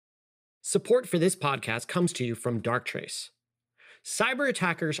Support for this podcast comes to you from Darktrace. Cyber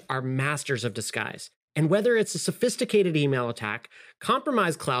attackers are masters of disguise, and whether it's a sophisticated email attack,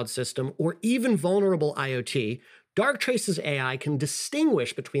 compromised cloud system, or even vulnerable IoT, Darktrace's AI can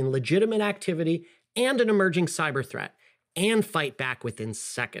distinguish between legitimate activity and an emerging cyber threat, and fight back within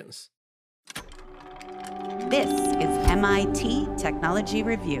seconds. This is MIT Technology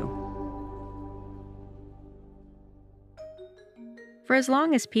Review. For as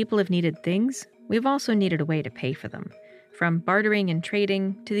long as people have needed things, we've also needed a way to pay for them. From bartering and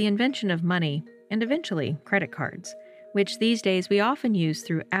trading to the invention of money, and eventually credit cards, which these days we often use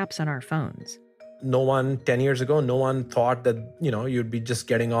through apps on our phones. 10 years ago, no one thought that, you'd be just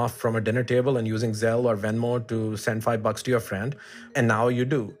getting off from a dinner table and using Zelle or Venmo to send $5 to your friend. And now you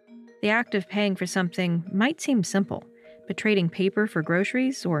do. The act of paying for something might seem simple, but trading paper for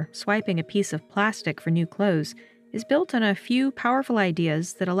groceries or swiping a piece of plastic for new clothes is built on a few powerful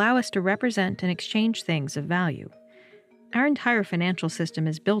ideas that allow us to represent and exchange things of value. Our entire financial system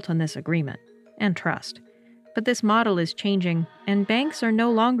is built on this agreement and trust. But this model is changing, and banks are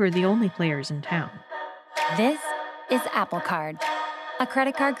no longer the only players in town. This is Apple Card, a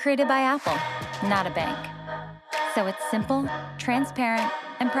credit card created by Apple, not a bank. So it's simple, transparent,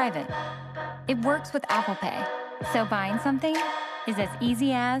 and private. It works with Apple Pay, so buying something is as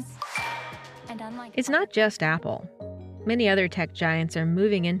easy as... and unlike... It's not just Apple. Many other tech giants are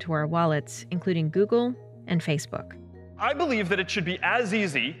moving into our wallets, including Google and Facebook. I believe that it should be as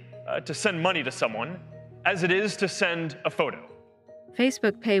easy to send money to someone as it is to send a photo.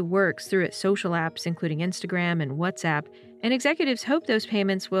 Facebook Pay works through its social apps, including Instagram and WhatsApp, and executives hope those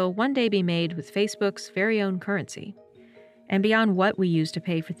payments will one day be made with Facebook's very own currency. And beyond what we use to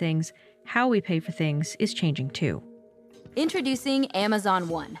pay for things, how we pay for things is changing too. Introducing Amazon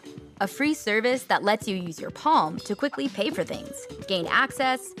One, a free service that lets you use your palm to quickly pay for things, gain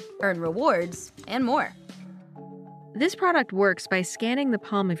access, earn rewards, and more. This product works by scanning the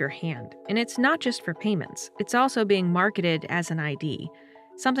palm of your hand, and it's not just for payments. It's also being marketed as an ID.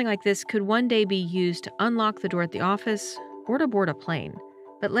 Something like this could one day be used to unlock the door at the office or to board a plane.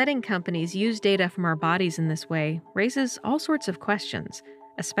 But letting companies use data from our bodies in this way raises all sorts of questions,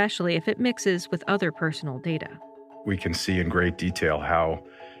 especially if it mixes with other personal data. We can see in great detail how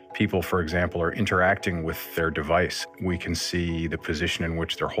people, for example, are interacting with their device. We can see the position in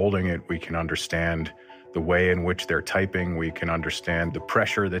which they're holding it. We can understand the way in which they're typing. We can understand the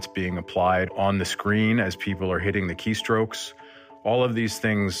pressure that's being applied on the screen as people are hitting the keystrokes. All of these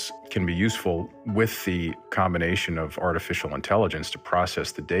things can be useful with the combination of artificial intelligence to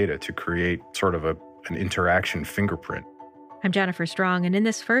process the data to create sort of an interaction fingerprint. I'm Jennifer Strong, and in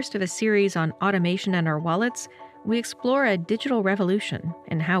this first of a series on automation and our wallets, we explore a digital revolution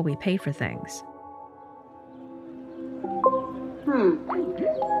in how we pay for things.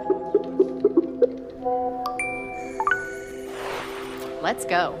 Let's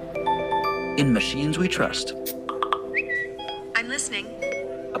go. In Machines We Trust. I'm listening.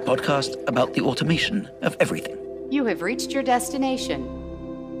 A podcast about the automation of everything. You have reached your destination.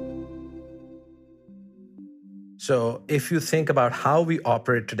 So if you think about how we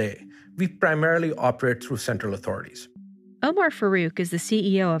operate today, we primarily operate through central authorities. Umar Farooq is the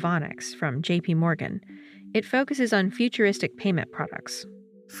CEO of Onyx from JP Morgan. It focuses on futuristic payment products.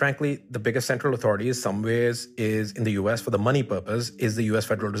 Frankly, the biggest central authority in some ways is in the US for the money purpose is the US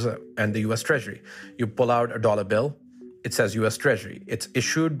Federal Reserve and the US Treasury. You pull out a dollar bill, it says US Treasury. It's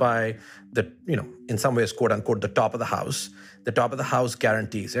issued by the, in some ways, quote unquote, the top of the house. The top of the house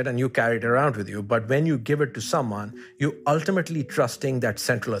guarantees it and you carry it around with you. But when you give it to someone, you're ultimately trusting that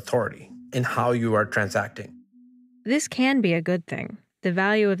central authority in how you are transacting. This can be a good thing. The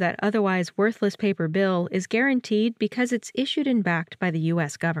value of that otherwise worthless paper bill is guaranteed because it's issued and backed by the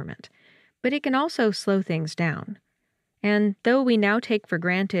U.S. government. But it can also slow things down. And though we now take for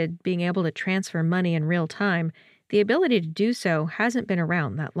granted being able to transfer money in real time, the ability to do so hasn't been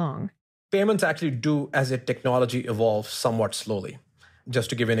around that long. Payments actually do as a technology evolves somewhat slowly. Just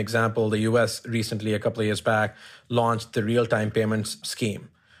to give you an example, the U.S. recently, a couple of years back, launched the real-time payments scheme,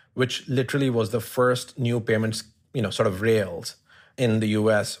 which literally was the first new payments, sort of rails in the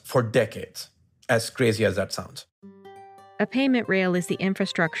US for decades, as crazy as that sounds. A payment rail is the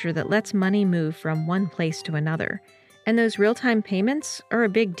infrastructure that lets money move from one place to another. And those real-time payments are a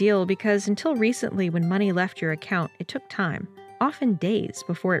big deal because until recently, when money left your account, it took time, often days,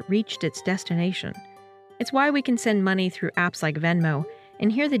 before it reached its destination. It's why we can send money through apps like Venmo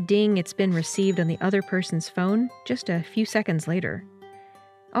and hear the ding it's been received on the other person's phone just a few seconds later.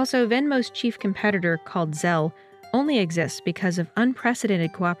 Also, Venmo's chief competitor, called Zelle, only exists because of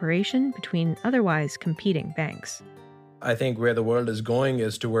unprecedented cooperation between otherwise competing banks. I think where the world is going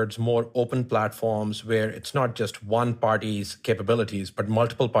is towards more open platforms where it's not just one party's capabilities, but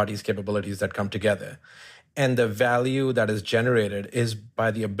multiple parties' capabilities that come together. And the value that is generated is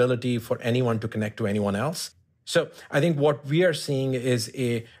by the ability for anyone to connect to anyone else. So I think what we are seeing is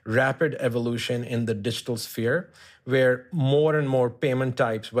a rapid evolution in the digital sphere where more and more payment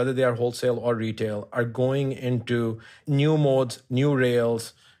types, whether they are wholesale or retail, are going into new modes, new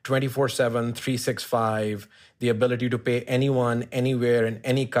rails, 24/7, 365, the ability to pay anyone, anywhere, in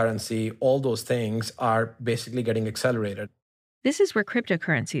any currency. All those things are basically getting accelerated. This is where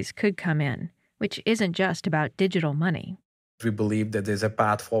cryptocurrencies could come in, which isn't just about digital money. We believe that there's a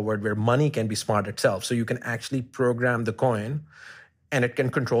path forward where money can be smart itself. So you can actually program the coin and it can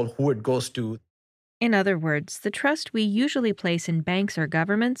control who it goes to. In other words, the trust we usually place in banks or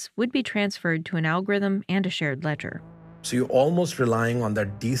governments would be transferred to an algorithm and a shared ledger. So you're almost relying on the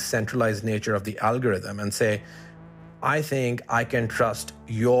decentralized nature of the algorithm and say, I think I can trust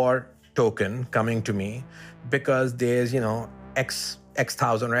your token coming to me because there's, X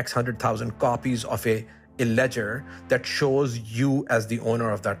thousand or X 100,000 copies of a ledger that shows you as the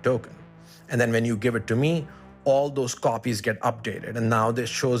owner of that token. And then when you give it to me, all those copies get updated. And now this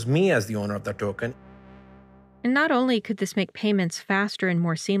shows me as the owner of that token. And not only could this make payments faster and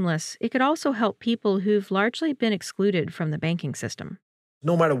more seamless, it could also help people who've largely been excluded from the banking system.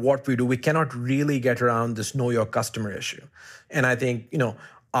 No matter what we do, we cannot really get around this know your customer issue. And I think,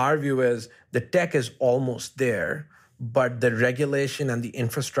 our view is the tech is almost there, but the regulation and the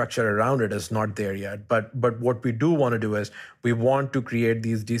infrastructure around it is not there yet. But what we do want to do is we want to create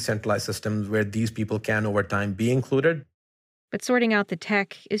these decentralized systems where these people can over time be included. But sorting out the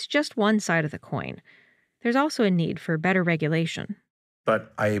tech is just one side of the coin. There's also a need for better regulation.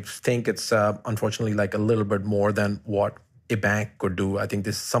 But I think it's unfortunately like a little bit more than what a bank could do. I think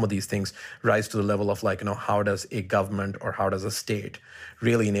some of these things rise to the level of how does a government or how does a state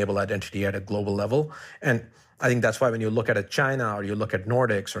really enable identity at a global level? And I think that's why when you look at China or you look at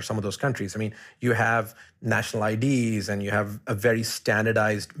Nordics or some of those countries, you have national IDs and you have a very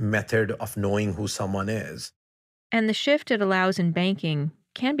standardized method of knowing who someone is. And the shift it allows in banking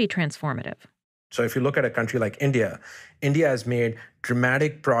can be transformative. So if you look at a country like India, India has made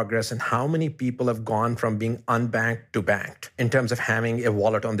dramatic progress in how many people have gone from being unbanked to banked in terms of having a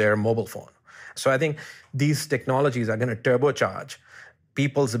wallet on their mobile phone. So I think these technologies are going to turbocharge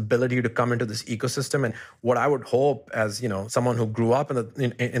people's ability to come into this ecosystem. And what I would hope as, someone who grew up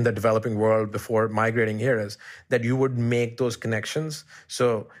in the developing world before migrating here is that you would make those connections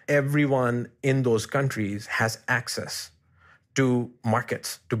so everyone in those countries has access to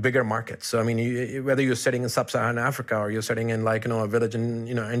markets, to bigger markets. So, whether you're sitting in sub-Saharan Africa or you're sitting in a village in,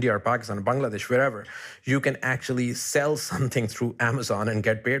 India or Pakistan or Bangladesh, wherever, you can actually sell something through Amazon and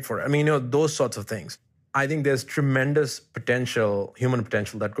get paid for it. Those sorts of things. I think there's tremendous potential, human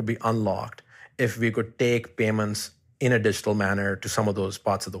potential that could be unlocked if we could take payments in a digital manner to some of those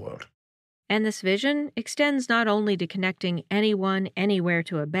parts of the world. And this vision extends not only to connecting anyone, anywhere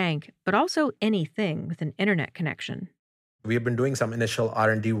to a bank, but also anything with an internet connection. We have been doing some initial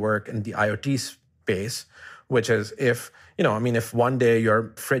R&D work in the IoT space, which is if one day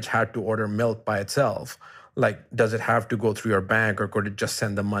your fridge had to order milk by itself, does it have to go through your bank or could it just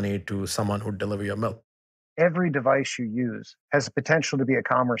send the money to someone who'd deliver your milk? Every device you use has the potential to be a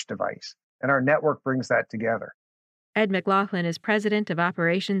commerce device, and our network brings that together. Ed McLaughlin is president of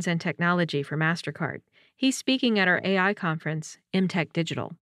operations and technology for MasterCard. He's speaking at our AI conference, Emtech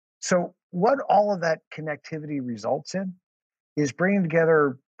Digital. So what all of that connectivity results in is bringing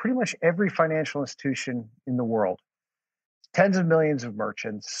together pretty much every financial institution in the world. Tens of millions of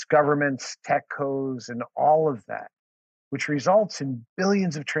merchants, governments, techcos, and all of that, which results in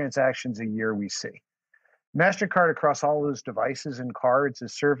billions of transactions a year we see. MasterCard across all those devices and cards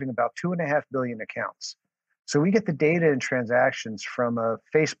is serving about 2.5 billion accounts. So we get the data and transactions from a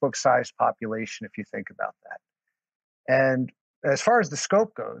Facebook-sized population, if you think about that. And as far as the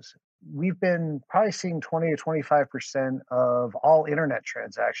scope goes, we've been probably seeing 20 to 25% of all internet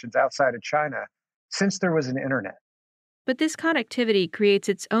transactions outside of China since there was an internet. But this connectivity creates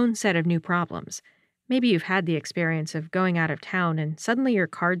its own set of new problems. Maybe you've had the experience of going out of town and suddenly your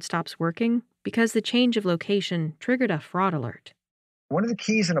card stops working because the change of location triggered a fraud alert. One of the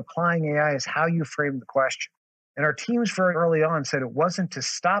keys in applying AI is how you frame the question. And our teams very early on said it wasn't to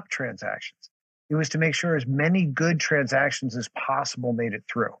stop transactions. It was to make sure as many good transactions as possible made it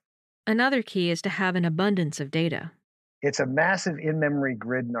through. Another key is to have an abundance of data. It's a massive in-memory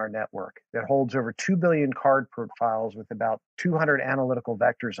grid in our network that holds over 2 billion card profiles with about 200 analytical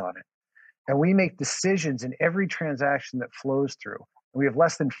vectors on it. And we make decisions in every transaction that flows through. And we have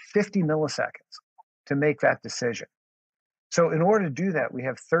less than 50 milliseconds to make that decision. So in order to do that, we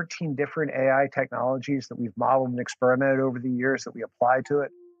have 13 different AI technologies that we've modeled and experimented over the years that we apply to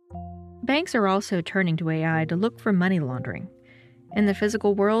it. Banks are also turning to AI to look for money laundering. In the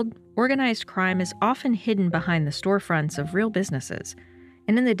physical world, organized crime is often hidden behind the storefronts of real businesses.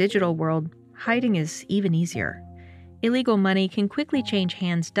 And in the digital world, hiding is even easier. Illegal money can quickly change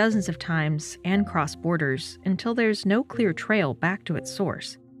hands dozens of times and cross borders until there's no clear trail back to its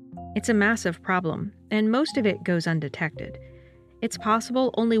source. It's a massive problem, and most of it goes undetected. It's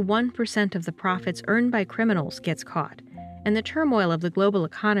possible only 1% of the profits earned by criminals gets caught, and the turmoil of the global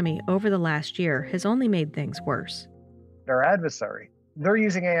economy over the last year has only made things worse. Our adversary, they're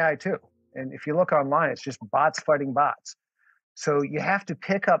using AI too. And if you look online, it's just bots fighting bots. So you have to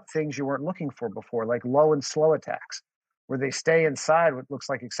pick up things you weren't looking for before, like low and slow attacks, where they stay inside what looks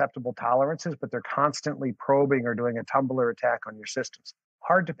like acceptable tolerances, but they're constantly probing or doing a tumbler attack on your systems.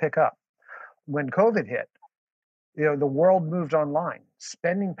 Hard to pick up. When COVID hit, the world moved online.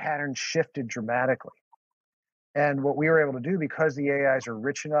 Spending patterns shifted dramatically. And what we were able to do, because the AIs are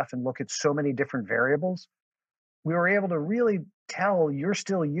rich enough and look at so many different variables, we were able to really tell you're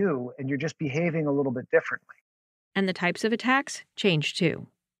still you and you're just behaving a little bit differently. And the types of attacks changed too.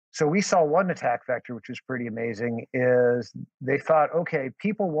 So we saw one attack vector, which was pretty amazing, is they thought, okay,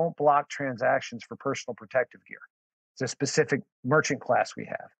 people won't block transactions for personal protective gear. It's a specific merchant class we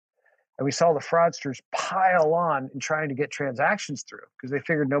have. And we saw the fraudsters pile on in trying to get transactions through because they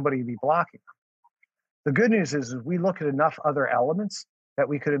figured nobody would be blocking them. The good news is we look at enough other elements that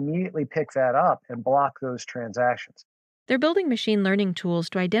we could immediately pick that up and block those transactions. They're building machine learning tools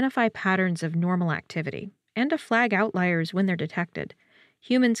to identify patterns of normal activity and to flag outliers when they're detected.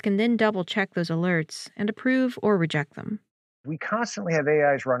 Humans can then double-check those alerts and approve or reject them. We constantly have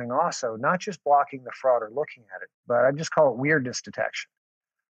AIs running also, not just blocking the fraud or looking at it, but I just call it weirdness detection,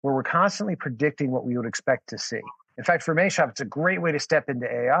 where we're constantly predicting what we would expect to see. In fact, for MakeShop, it's a great way to step into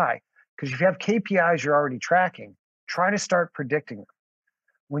AI, because if you have KPIs you're already tracking, try to start predicting them.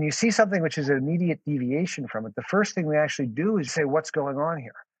 When you see something which is an immediate deviation from it, the first thing we actually do is say, what's going on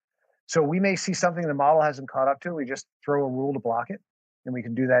here? So we may see something the model hasn't caught up to, we just throw a rule to block it, and we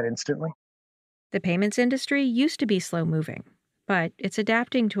can do that instantly. The payments industry used to be slow-moving, but it's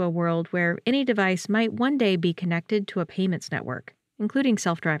adapting to a world where any device might one day be connected to a payments network, including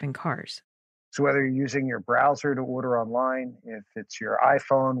self-driving cars. So whether you're using your browser to order online, if it's your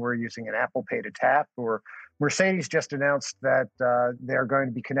iPhone, we're using an Apple Pay to tap, or Mercedes just announced that they're going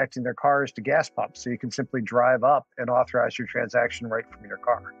to be connecting their cars to gas pumps, so you can simply drive up and authorize your transaction right from your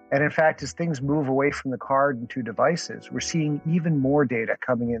car. And in fact, as things move away from the card and to devices, we're seeing even more data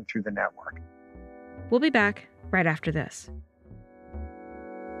coming in through the network. We'll be back right after this.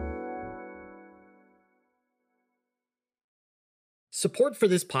 Support for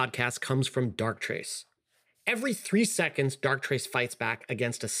this podcast comes from Darktrace. Every 3 seconds, Darktrace fights back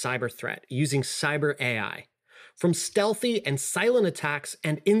against a cyber threat using cyber AI. From stealthy and silent attacks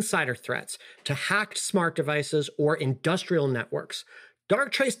and insider threats to hacked smart devices or industrial networks,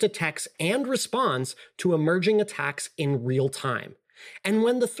 Darktrace detects and responds to emerging attacks in real time. And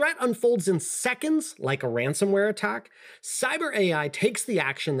when the threat unfolds in seconds, like a ransomware attack, cyber AI takes the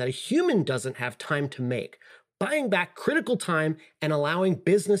action that a human doesn't have time to make, buying back critical time and allowing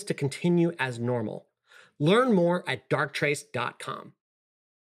business to continue as normal. Learn more at darktrace.com.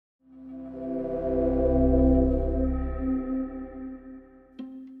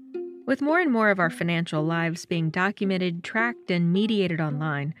 With more and more of our financial lives being documented, tracked, and mediated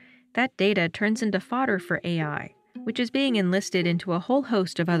online, that data turns into fodder for AI, which is being enlisted into a whole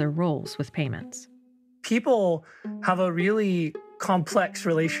host of other roles with payments. People have a really complex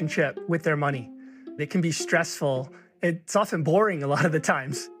relationship with their money. It can be stressful. It's often boring a lot of the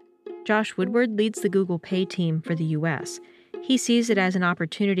times. Josh Woodward leads the Google Pay team for the U.S. He sees it as an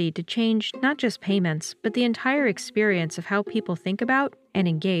opportunity to change not just payments, but the entire experience of how people think about and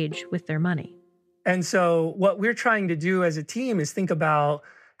engage with their money. And so what we're trying to do as a team is think about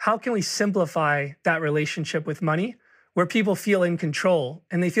how can we simplify that relationship with money where people feel in control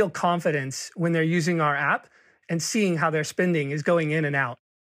and they feel confidence when they're using our app and seeing how their spending is going in and out.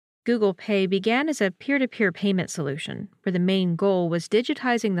 Google Pay began as a peer-to-peer payment solution, where the main goal was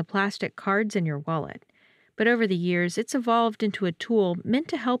digitizing the plastic cards in your wallet. But over the years, it's evolved into a tool meant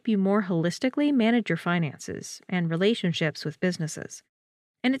to help you more holistically manage your finances and relationships with businesses.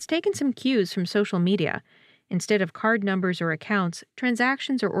 And it's taken some cues from social media. Instead of card numbers or accounts,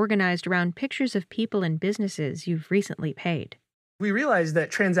 transactions are organized around pictures of people and businesses you've recently paid. We realized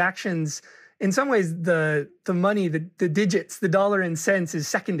that transactions, in some ways, the money, the digits, the dollar and cents is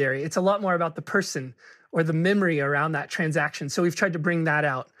secondary. It's a lot more about the person or the memory around that transaction. So we've tried to bring that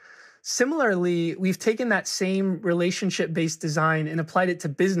out. Similarly, we've taken that same relationship-based design and applied it to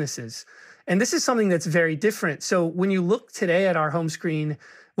businesses. And this is something that's very different. So when you look today at our home screen,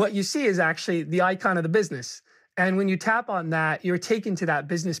 what you see is actually the icon of the business. And when you tap on that, you're taken to that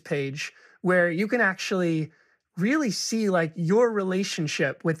business page where you can actually really see like your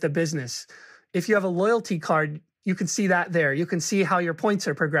relationship with the business. If you have a loyalty card, you can see that there. You can see how your points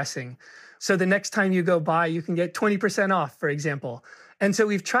are progressing. So the next time you go by, you can get 20% off, for example. And so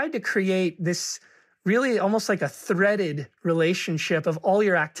we've tried to create this really almost like a threaded relationship of all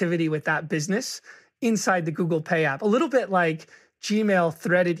your activity with that business inside the Google Pay app, a little bit like Gmail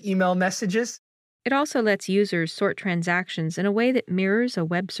threaded email messages. It also lets users sort transactions in a way that mirrors a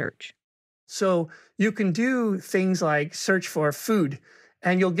web search. So you can do things like search for food,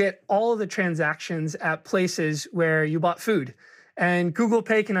 and you'll get all of the transactions at places where you bought food. And Google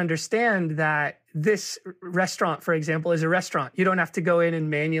Pay can understand that this restaurant, for example, is a restaurant. You don't have to go in and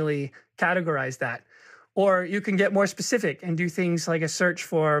manually categorize that. Or you can get more specific and do things like a search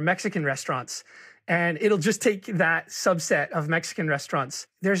for Mexican restaurants. And it'll just take that subset of Mexican restaurants.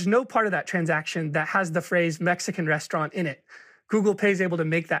 There's no part of that transaction that has the phrase Mexican restaurant in it. Google Pay is able to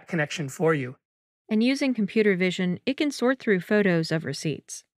make that connection for you. And using computer vision, it can sort through photos of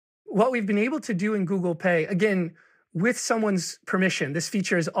receipts. What we've been able to do in Google Pay, again, with someone's permission, this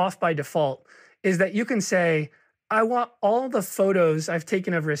feature is off by default, is that you can say, I want all the photos I've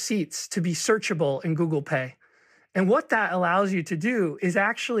taken of receipts to be searchable in Google Pay. And what that allows you to do is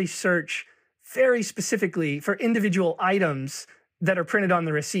actually search very specifically for individual items that are printed on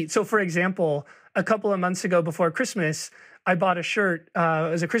the receipt. So for example, a couple of months ago before Christmas, I bought a shirt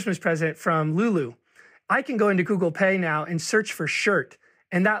as a Christmas present from Lulu. I can go into Google Pay now and search for shirt,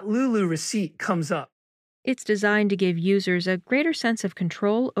 and that Lulu receipt comes up. It's designed to give users a greater sense of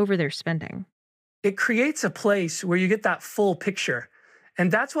control over their spending. It creates a place where you get that full picture.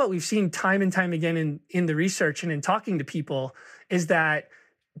 And that's what we've seen time and time again in the research and in talking to people, is that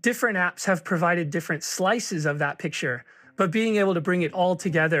different apps have provided different slices of that picture, but being able to bring it all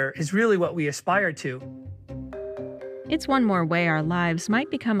together is really what we aspire to. It's one more way our lives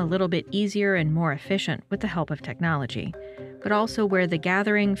might become a little bit easier and more efficient with the help of technology, but also where the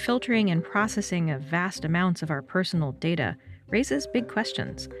gathering, filtering, and processing of vast amounts of our personal data raises big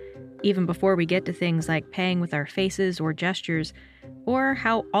questions, even before we get to things like paying with our faces or gestures, or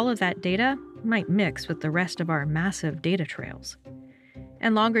how all of that data might mix with the rest of our massive data trails.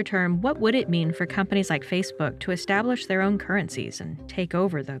 And longer term, what would it mean for companies like Facebook to establish their own currencies and take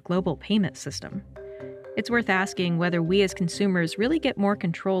over the global payment system? It's worth asking whether we as consumers really get more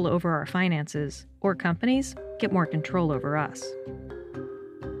control over our finances, or companies get more control over us.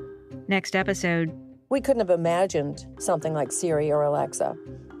 Next episode. We couldn't have imagined something like Siri or Alexa.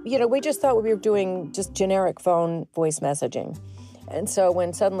 We just thought we were doing just generic phone voice messaging. And so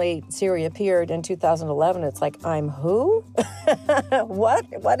when suddenly Siri appeared in 2011, it's like, I'm who? What?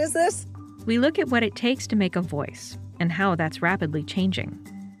 What is this? We look at what it takes to make a voice and how that's rapidly changing.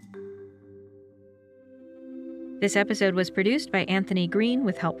 This episode was produced by Anthony Green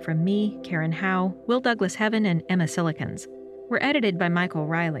with help from me, Karen Howe, Will Douglas Heaven, and Emma Cillekens. We're edited by Michael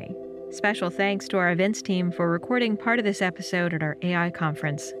Reilly. Special thanks to our events team for recording part of this episode at our AI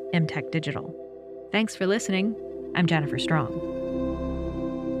conference, Emtech Digital. Thanks for listening. I'm Jennifer Strong.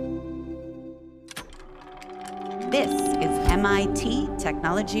 This is MIT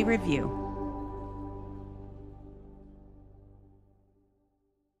Technology Review.